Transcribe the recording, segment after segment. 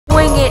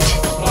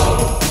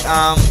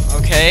it.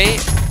 Okay.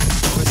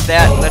 With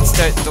that, let's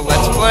start the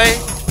Let's Play.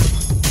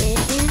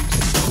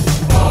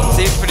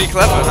 Seems pretty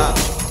clever, huh?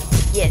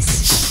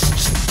 Yes.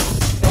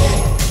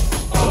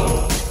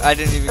 I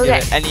didn't even give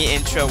it any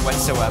intro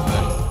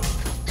whatsoever.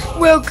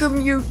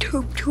 Welcome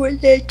YouTube to a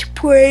Let's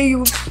Play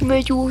of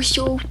Metal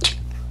Salt.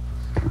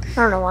 I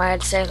don't know why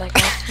I'd say it like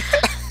that.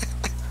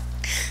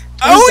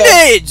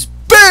 Ownage!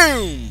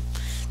 Boom!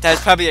 That was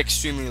probably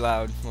extremely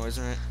loud,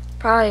 wasn't it?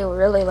 Probably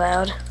really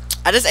loud.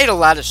 I just ate a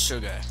lot of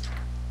sugar.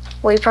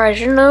 We probably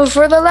should know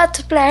for the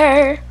Let's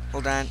Play.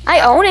 Hold on.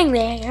 I owning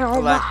there.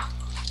 Hold on.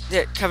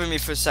 Yeah, cover me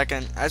for a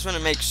second. I just want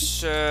to make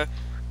sure.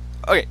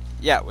 Okay,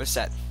 yeah, we're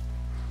set.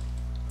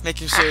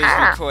 Making sure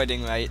it's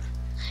recording right.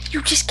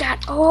 You just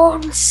got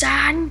on,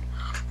 son.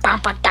 Wee!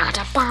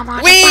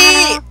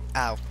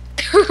 Ow.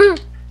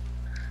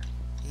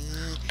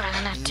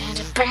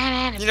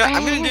 You know,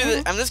 I'm gonna do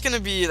this. I'm just gonna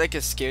be like a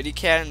scaredy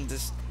cat and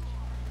just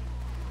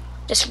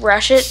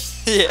rush it.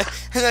 Yeah,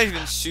 I'm not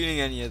even shooting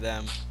any of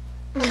them.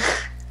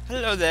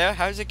 Hello there,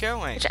 how's it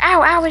going?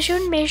 Ow, ow, he's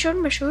shooting me,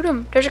 shoot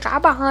him. There's a guy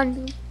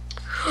behind me.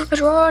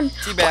 Let's run.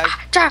 Teabag.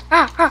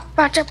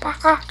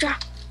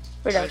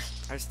 Reload.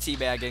 I was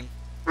teabagging.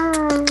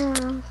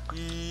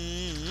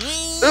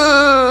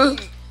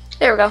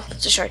 There we go.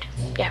 It's a short.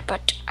 Yeah,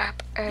 but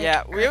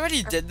yeah, we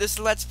already did this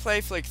Let's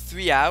Play for like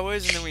 3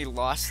 hours and then we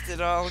lost it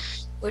all.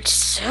 Which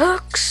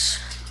sucks.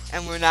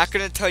 And we're not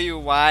gonna tell you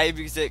why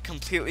because it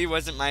completely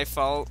wasn't my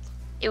fault.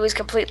 It was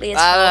completely his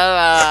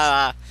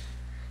fault.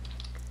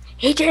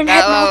 He didn't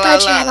hit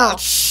multi-channel.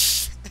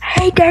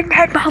 He didn't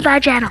hit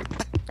multi-channel.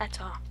 That's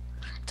all.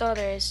 That's all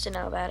there is to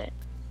know about it.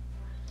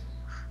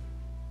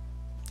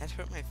 That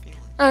hurt my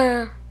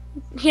feelings.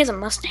 He has a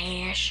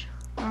mustache.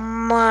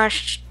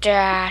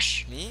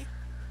 Mustache. Me?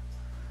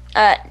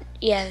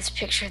 Yeah, this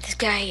picture of this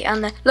guy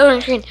on the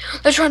loading screen.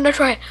 Let's run, let's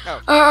try it.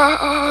 Oh,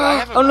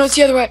 oh no, it's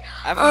the other way.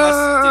 I have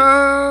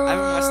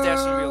a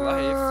mustache in real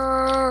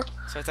life.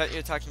 So I thought you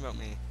were talking about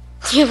me.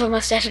 You have a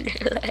mustache in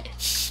real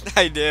life.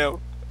 I do.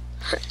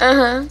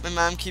 Uh-huh. My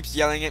mom keeps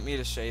yelling at me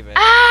to shave it.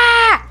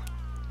 Ah!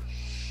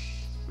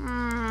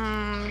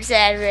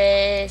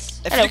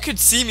 Cyrus. If you could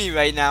see me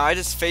right now, I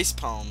just face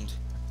palmed.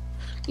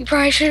 You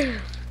probably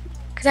should.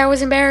 Because that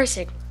was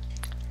embarrassing.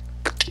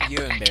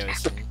 You're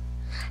embarrassing.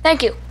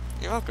 Thank you.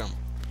 You're welcome.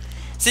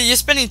 See, you're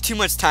spending too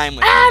much time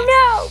with me.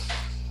 Oh no!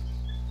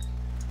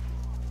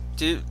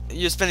 Dude,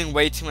 you're spending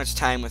way too much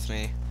time with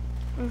me.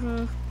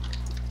 Mm-hmm.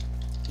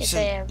 Yes, I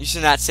am. You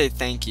should not say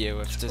thank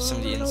you if there's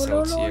somebody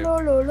insults you.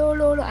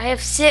 I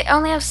have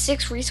only have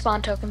 6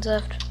 respawn tokens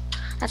left.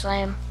 That's what I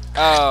am.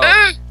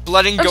 Oh,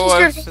 blood and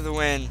gore for the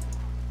win.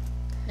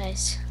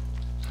 Nice.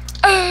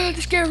 The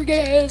scary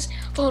guys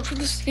falling from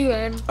the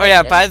ceiling. Oh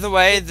yeah, by the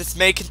way, this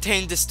may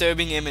contain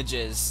disturbing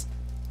images.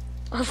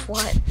 Of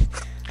what?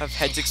 Of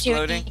heads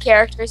exploding.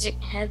 Characters'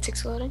 heads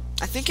exploding.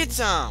 I think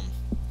it's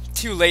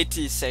too late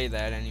to say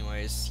that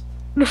anyways.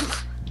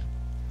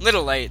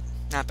 Little late.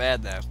 Not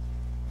bad though.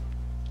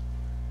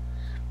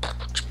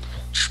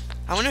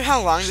 I wonder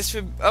how long this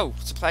would. Oh,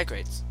 supply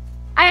crates.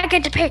 I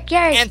get to pick.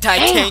 Yay!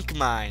 Anti-tank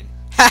mine.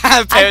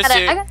 Parachute.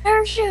 I got a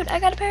parachute. I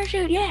got a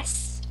parachute.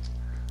 Yes.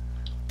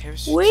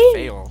 Parachute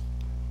fail.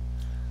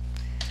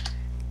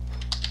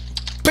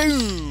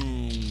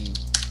 Boom.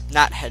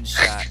 Not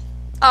headshot.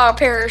 Oh,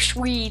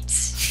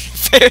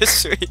 parachutes.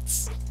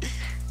 Parachutes.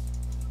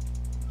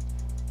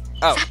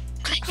 Oh.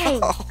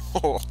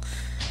 Oh.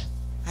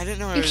 I didn't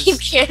know I was. You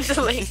keep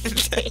canceling.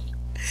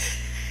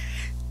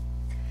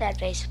 That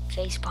face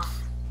bomb.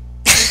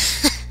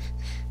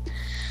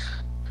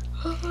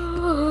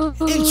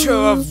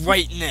 Intro of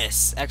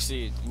whiteness.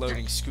 Actually,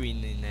 loading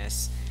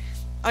screeniness.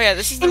 Oh yeah,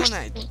 this is the one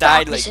that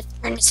died like.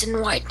 Darkness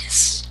and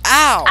whiteness.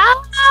 Ow!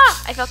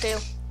 Ah! I fell too.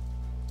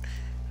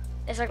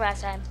 It's like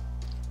last time.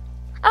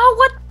 Oh,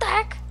 what the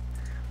heck?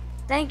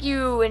 Thank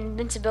you,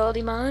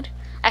 invincibility mod.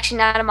 Actually,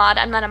 not a mod.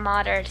 I'm not a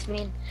modder. I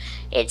mean,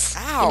 it's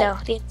you know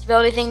the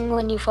invincibility thing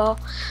when you fall.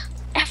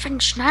 Effing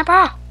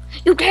sniper!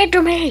 You dead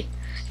to me!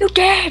 You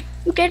dead!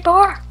 You dead,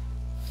 boy!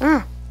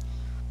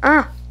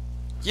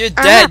 You're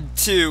dead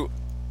to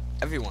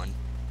everyone.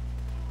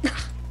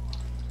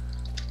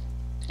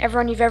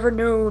 Everyone you've ever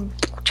known.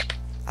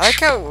 I like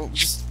how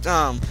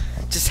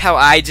just how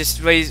I just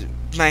raise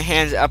my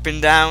hands up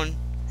and down,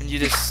 and you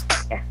just.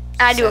 Yeah.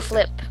 I do a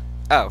flip.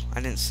 Oh,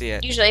 I didn't see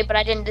it. Usually, but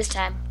I didn't this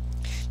time.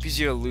 Because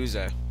you're a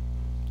loser.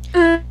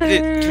 Can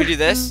we do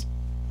this?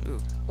 Ooh.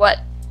 What?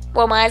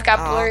 Well, my eyes got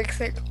blurry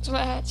because it was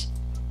my hatch.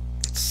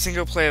 It's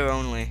single player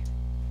only.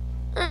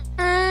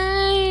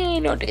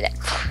 Don't do that.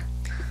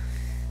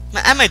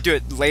 I might do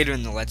it later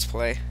in the Let's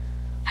Play.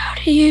 How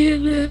do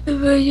you...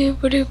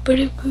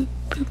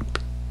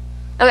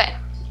 Okay.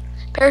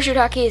 Parachute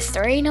hockey is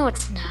 3. No,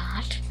 it's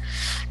not.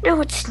 No,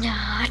 it's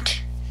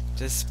not.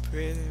 Just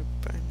pretty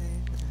banana.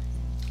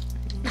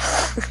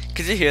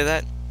 Could you hear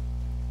that?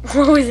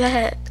 What was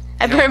that?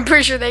 I'm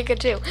pretty sure they could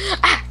too.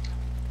 Ah!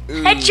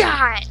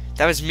 Headshot!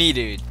 That was me,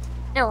 dude.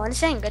 No, I'm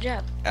saying good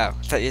job. Oh, I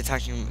thought you were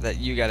talking that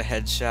you got a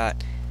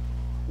headshot.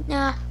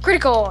 Nah,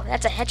 critical.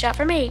 That's a headshot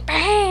for me.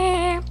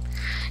 Bam!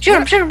 Shoot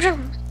him, shoot him, shoot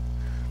him.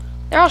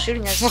 They're all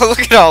shooting us. Well, look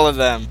at all of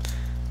them.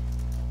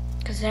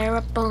 Because they're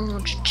a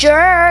bunch of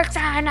jerks.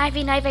 Ah,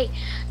 knifey, knifey.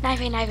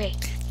 Knifey,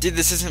 knifey. Dude,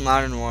 this isn't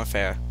Modern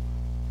Warfare.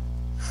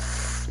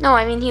 No,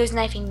 I mean, he was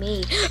knifing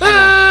me.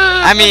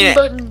 I mean,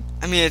 Button.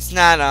 it's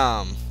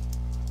not,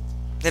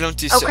 they don't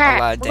do Oh, a lot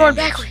crap. of We're going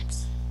damage.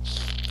 backwards.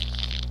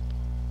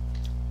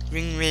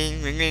 Ring,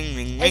 ring, ring, ring,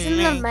 ring, ring, Isn't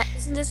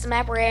ring. this the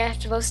map where I have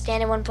to both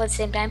stand in one place at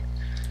the same time?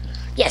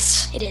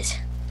 Yes, it is.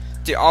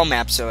 Dude, all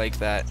maps are like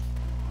that.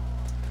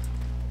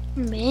 I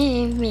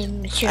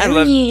I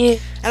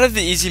love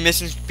the easy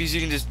missions because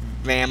you can just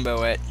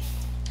Rambo it.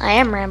 I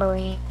am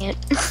Ramboing it.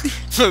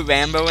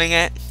 Ramboing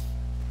it?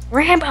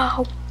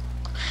 Rambo!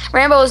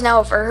 Rambo is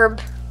now a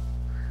verb.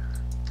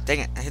 Dang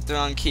it, I hit the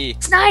wrong key.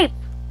 Snipe!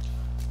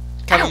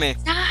 Cover Ow, me.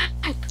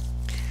 Snipe!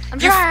 I'm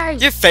trying!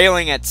 You're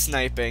failing at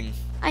sniping.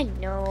 I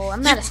know,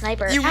 I'm not a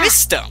sniper. You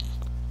missed them.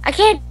 I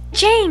can't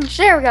change!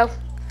 There we go.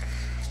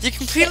 You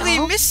completely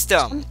Oh. missed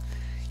them.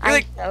 You're I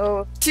like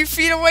know. 2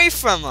 feet away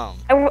from them.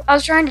 I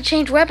was trying to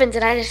change weapons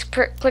and I just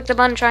clicked the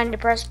button trying to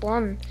press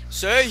one.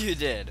 Sure you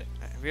did.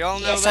 We all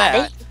know Yes, I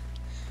that. did.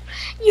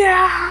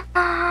 Yeah!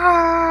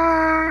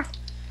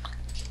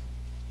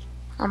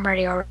 I'm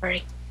ready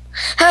already.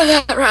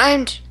 That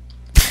rhymed.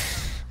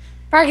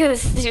 Probably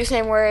this is the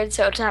same word,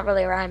 so it's not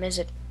really a rhyme, is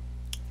it?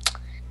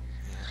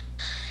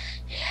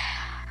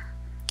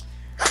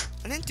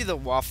 I didn't do the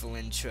waffle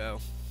intro.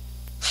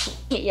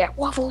 Yeah,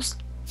 waffles.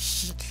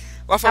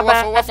 Waffle, How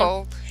about waffle,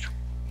 waffle.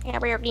 Yeah,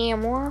 we're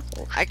getting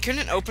waffles. I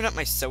couldn't open up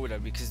my soda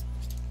because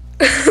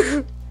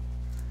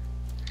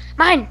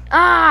Mine!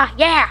 Ah,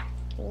 yeah!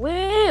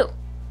 Woo!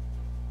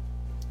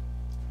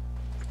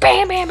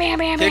 Bam, bam, bam,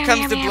 bam, here bam, comes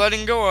bam, the bam. blood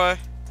and gore.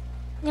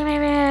 Bam,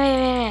 bam,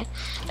 bam,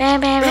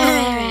 bam, bam, bam,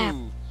 bam,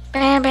 Ooh.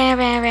 bam, bam,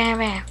 bam, bam,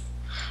 bam.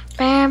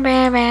 Bam,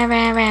 bam, bam,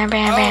 bam, bam,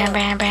 bam, bam,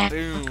 bam, bam.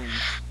 Boom.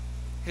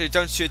 Here,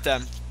 don't shoot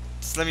them.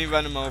 Just let me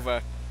run them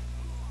over.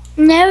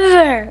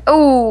 Never!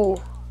 Ooh!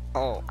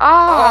 Oh.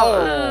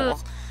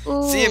 Oh!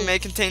 Ooh. See, it may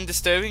contain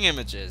disturbing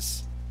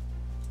images.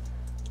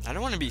 I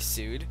don't want to be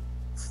sued.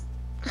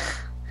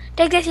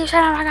 Take this, you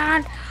son of a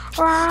gun!